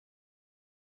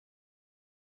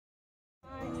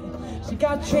She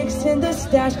got tricks in the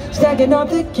stash, stacking up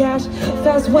the cash,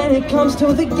 fast when it comes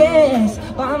to the gas.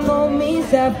 By no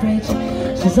means average,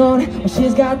 she's on it, but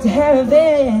she's got to have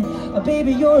it.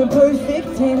 Baby, you're a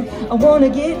perfect 10. I wanna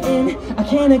get in, I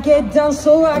cannot get down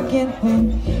so I can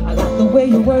win. I like the way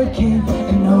you work it,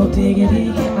 and no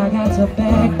diggity, I got to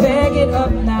bag it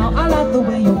up now. I like the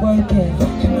way you work it,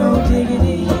 and no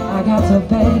diggity, I got to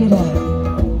bag it up.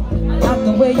 I like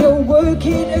the way you work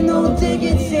it, and no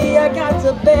diggity, I got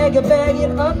to bag it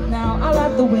up now. I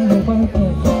like the way you work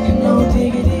it, and no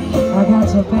diggity, I got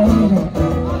to bag it up.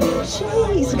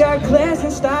 She's got class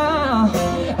and style,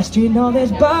 a street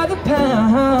knowledge by the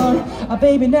pound. A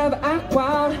baby never act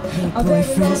wild. Her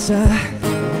boyfriend's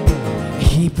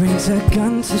he brings a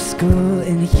gun to school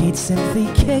and he'd simply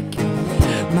kick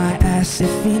my ass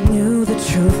if he knew the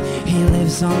truth. He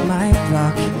lives on my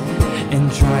block and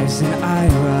drives an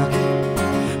IROC,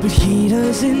 but he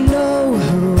doesn't know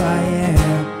who I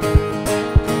am,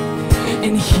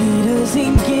 and he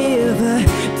doesn't give a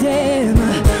damn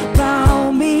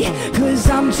about me, 'cause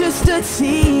I'm just a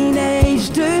teenage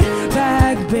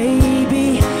dirtbag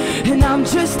baby, and I'm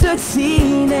just a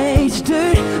teenage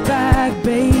dirtbag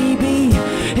baby.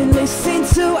 And listen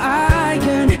to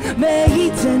Iron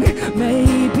Maiden,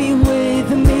 maybe with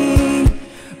me.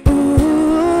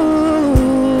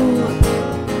 Ooh,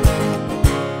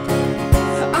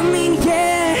 I mean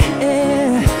yeah,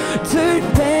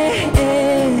 dirtbag.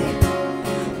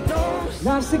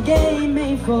 Life's a game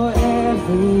made for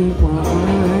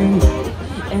everyone,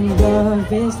 and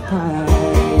love is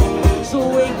prize. So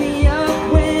wake me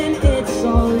up when it's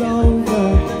all over,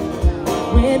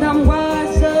 when I'm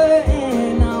wiser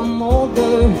and I'm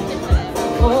older.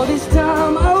 All this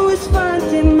time I was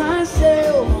finding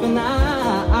myself, and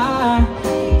I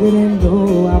didn't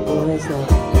know I was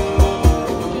lost.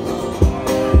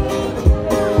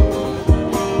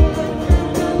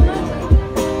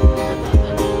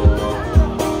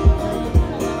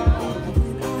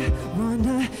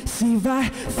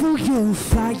 Right through you,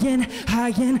 flying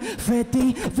high and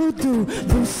Freddy voodoo,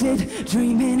 lucid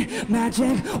dreaming,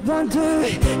 magic wonder.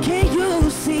 Can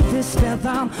you see the spell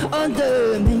I'm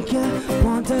under? Make you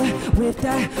wonder with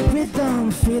that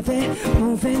rhythm, feel it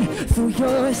moving through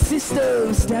your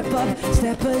system. Step up,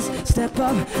 steppers, step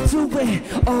up to it.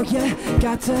 All you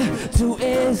got to do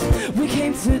is, we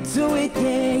came to do it,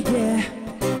 yeah, yeah.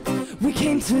 We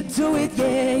came to do it,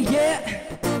 yeah, yeah.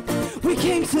 We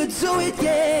came to do it,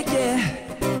 yeah, yeah.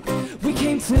 We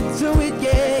came to do it,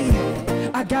 yeah.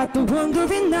 I got the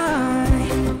wandering eye.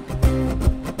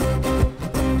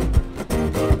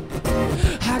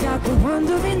 I got the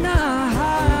wandering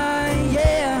eye,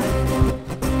 yeah.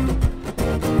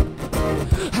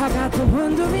 I got the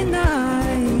wandering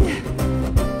eye.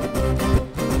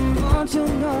 Don't you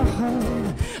know?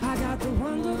 I got the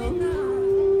wandering eye.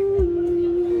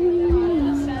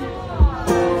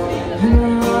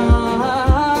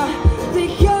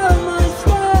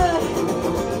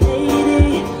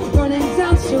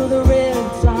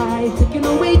 Taking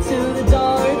away to the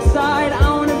dark side. I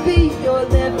wanna be your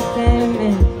living,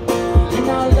 and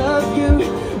I love you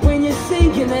when you're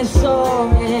singing that song.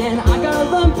 And I got a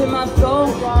lump in my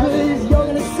throat, 'cause you're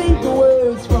gonna sing the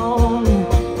words wrong.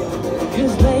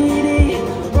 'Cause lady,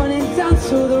 running down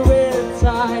to the red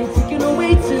tide, taking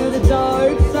away to the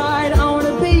dark side. I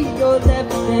wanna be your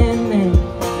living,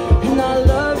 and I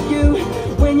love you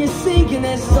when you're singing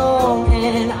that song.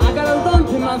 And I got a lump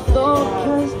in my throat,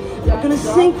 'cause you're gonna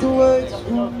sing the words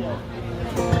wrong.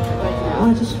 I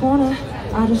just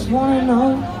wanna know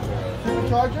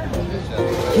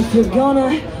if you're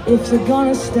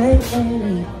gonna stay.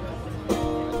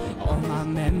 All my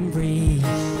memories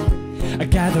I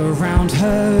gather around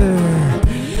her.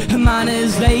 Mine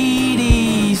is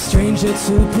lady, stranger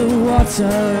to blue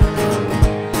water,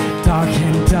 dark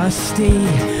and dusty,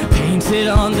 painted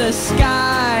on the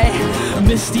sky. A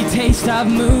misty taste of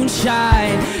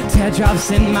moonshine, teardrops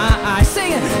in my eyes,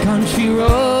 singing country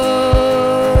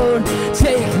road,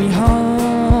 take me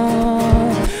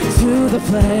home to the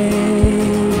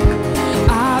place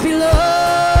I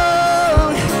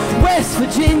belong. West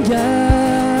Virginia,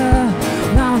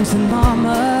 mountain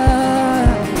mama,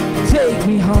 take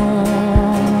me home.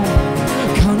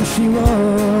 Country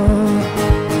road,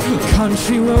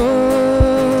 country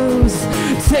roads,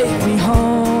 take me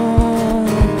home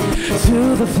to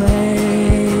the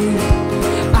place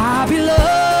I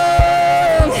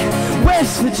belong.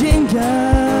 West Virginia,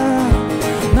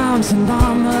 mountain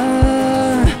mama,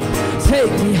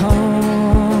 take me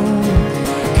home.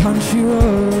 Country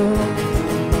road.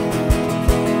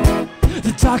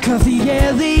 The dark of the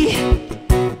alley,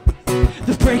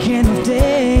 the breaking of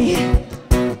day.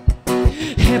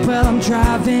 Hip while I'm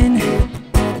driving,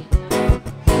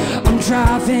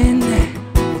 driving,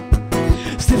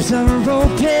 slips are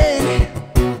open,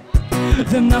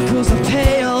 the knuckles are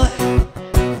pale.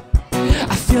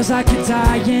 I feels like you're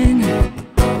dying.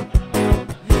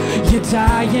 You're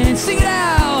dying. Sing it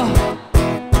out.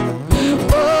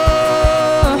 Oh,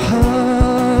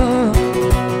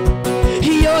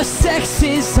 your sex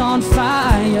is on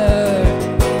fire.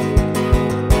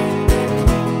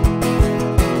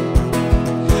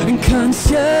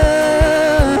 Consumed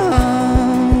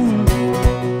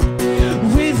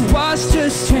with what's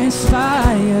just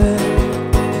transpired,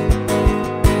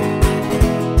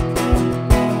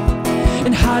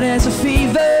 and hot as a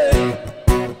fever,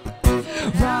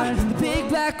 riding the big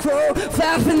black crow,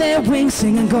 flapping their wings,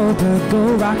 singing go bird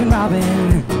go, rockin'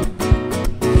 robin,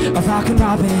 rockin'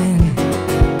 robin,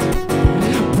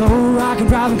 blow rockin'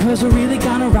 robin, 'cause we're really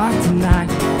gonna rock tonight.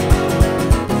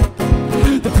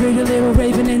 The pretty little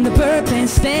raven in the bird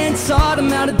bandstand taught him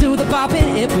how to do the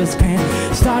bopping. It was grand.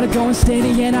 Started going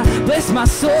steady and I bless my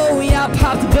soul. We out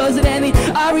popped the buzzard and the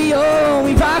REO.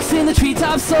 We rocks in the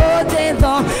treetops all day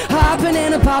long, hopping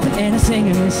and a popping and a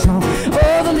singing this song.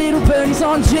 All the little birdies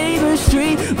on Jaber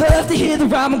Street love to hear the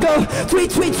rhyme and go tweet,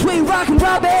 tweet, tweet, rockin'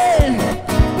 robin,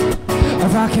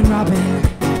 rockin' robin,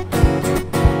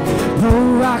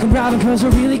 oh rockin' robin, 'cause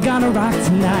we're really gonna rock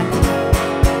tonight.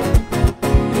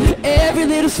 Every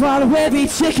little swallow, every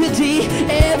chickadee,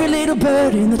 every little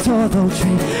bird in the tall oak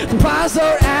tree. The wires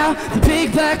are out, the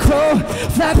big black crow,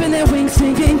 flapping their wings,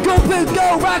 singing go bird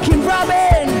go, rockin'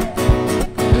 robin,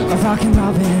 rockin'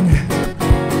 robin,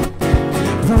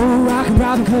 oh rockin'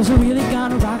 robin, 'cause we're really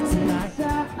gonna rock tonight.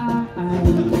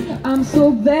 I'm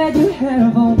so glad you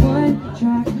have a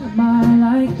one-track mind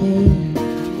like me.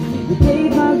 You gave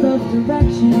my love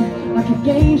direction, like a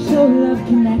game show love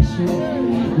connection.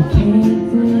 You can't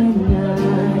deny,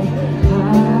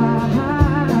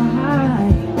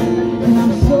 and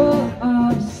I'm so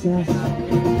obsessed.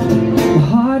 My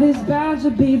heart is bound to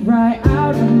beat right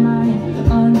out of my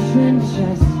untrimmed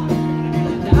chest.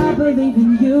 I believe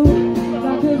in you,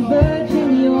 like a virgin,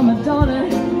 you're Madonna,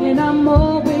 and I'm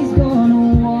always gonna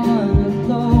wanna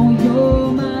blow your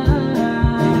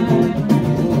mind.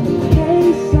 Hey,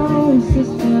 soul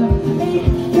sister, hey,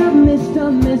 got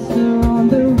Mr. on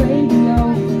the radio,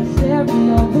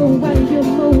 stereo, the way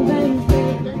you're moving.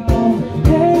 Oh,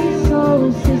 hey, soul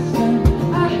sister,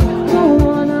 I don't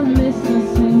wanna miss a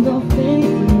single thing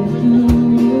with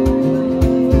you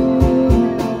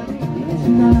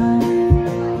tonight.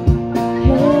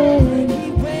 Hey, he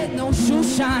wear no shoe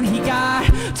shine, he got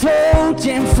toe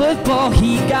jam football,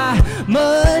 he got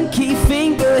monkey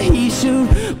finger, he shoot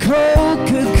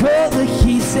Coca-Cola,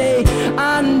 he say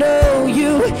I know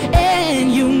you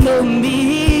and you know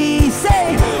me. Say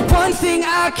one thing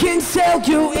I can tell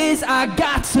you is I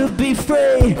got to be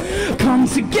free. Come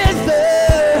together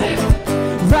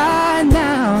right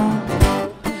now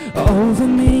over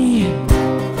me.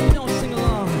 You don't sing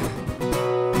along.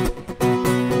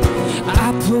 I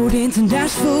pulled into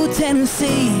Nashville,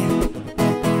 Tennessee,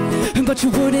 but you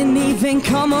wouldn't even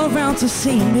come around to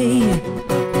see me.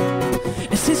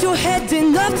 And since you're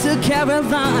heading up to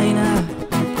Carolina,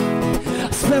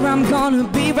 I swear I'm gonna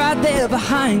be right there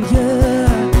behind you.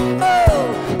 Oh,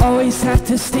 always have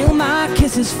to steal my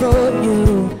kisses from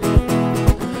you.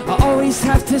 I always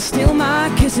have to steal my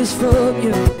kisses from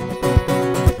you.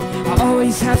 I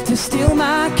always have to steal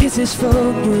my kisses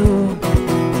from you.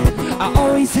 I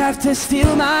always have to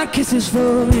steal my kisses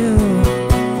from you.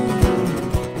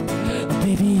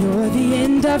 Baby, you're the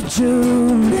end of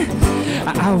June.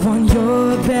 I want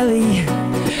your belly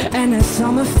and that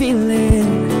summer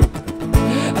feeling,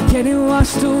 getting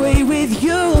washed away with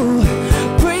you.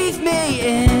 Breathe me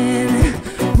in,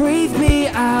 breathe me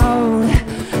out.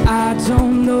 I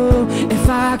don't know if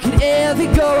I could ever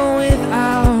go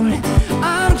without.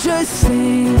 I'm just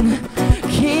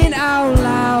thinking out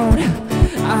loud.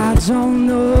 I don't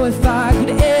know if I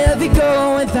could ever go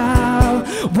without.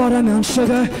 Watermelon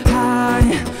sugar high,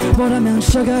 watermelon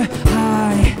sugar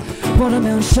high,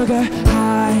 watermelon sugar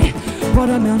high,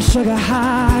 watermelon sugar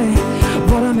high,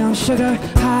 watermelon sugar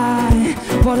high,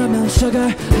 watermelon sugar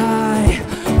high,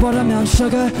 watermelon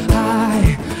sugar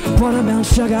high, watermelon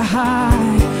sugar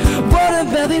high,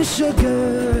 watermelon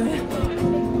sugar.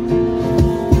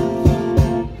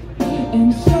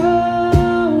 and so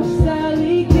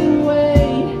Sally can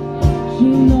wait. She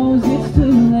knows it's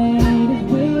too late as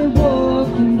we're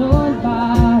walking on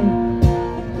by.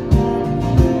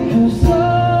 Her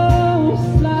soul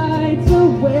slides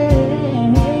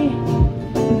away,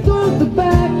 through the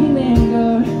back in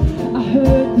anger. I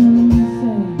heard them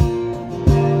say,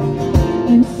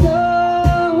 and so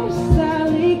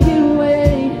Sally can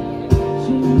wait.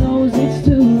 She knows it's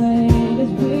too late.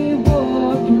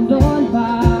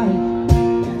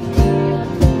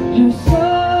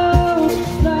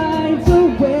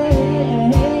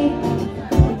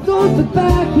 but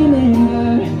back in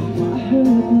anger I heard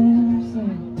them say,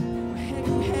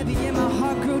 heavy and my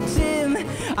heart grew dim.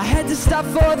 I had to stop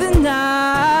for the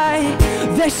night.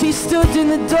 There she stood in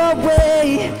the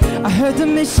doorway. I heard the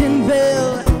mission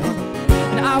bell,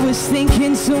 and I was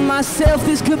thinking to myself,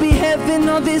 this could be heaven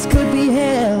or this could be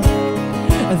hell.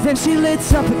 And then she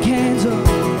lit up a candle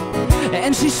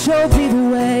and she showed me the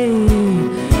way.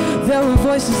 There were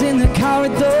voices in the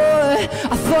corridor.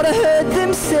 I thought I heard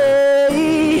them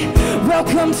say,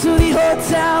 welcome to the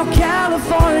Hotel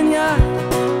California.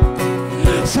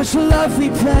 Such a lovely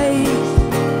place,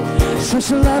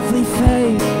 such a lovely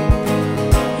face.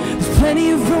 There's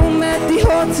plenty of room at the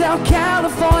Hotel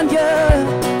California.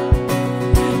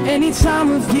 Any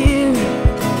time of year,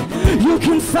 you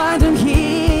can find them here.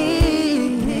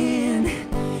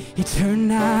 He turned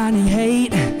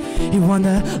 98, he won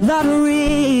the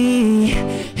lottery,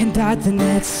 and died the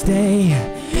next day.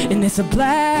 And it's a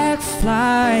black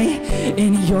fly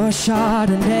in your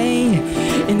Chardonnay,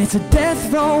 and it's a death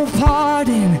row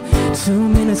pardon 2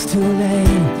 minutes too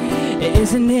late.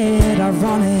 Isn't it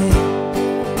ironic?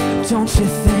 Don't you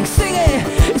think? Sing it!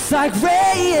 It's like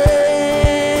rain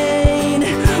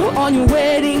on your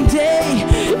wedding day.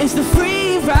 It's the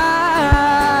free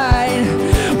ride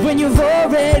when you've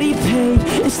already paid.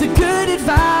 It's the good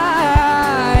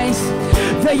advice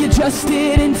that you just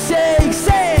didn't take.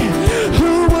 Say,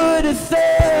 who would have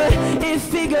thought it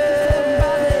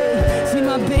figured? See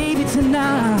my baby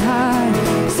tonight.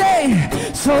 Say,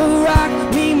 so rock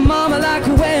me mama like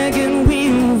a wagon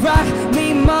wheel. Rock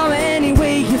me mama any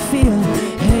way you feel.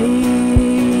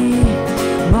 Hey,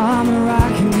 mama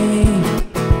rock me.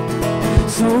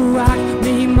 So rock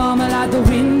me mama like the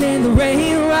wind and the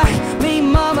rain. Rock me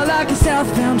mama like a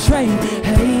southbound train.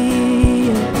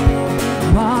 Hey,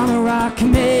 mama rock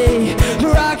me,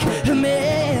 rock me.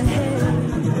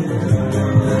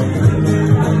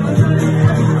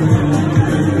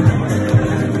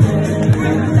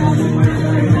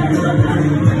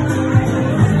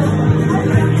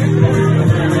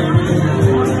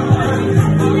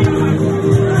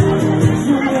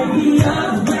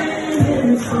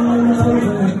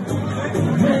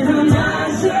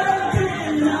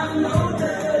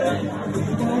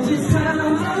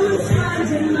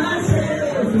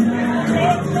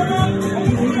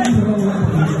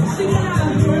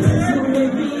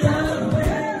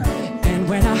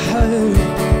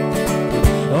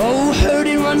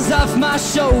 Off my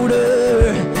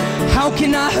shoulder. How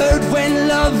can I hurt when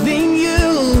loving you?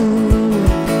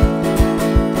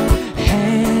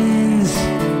 Hands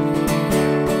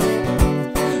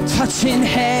touching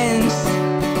hands,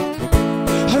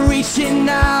 reaching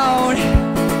out,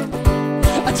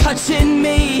 touching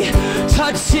me,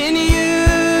 touching you.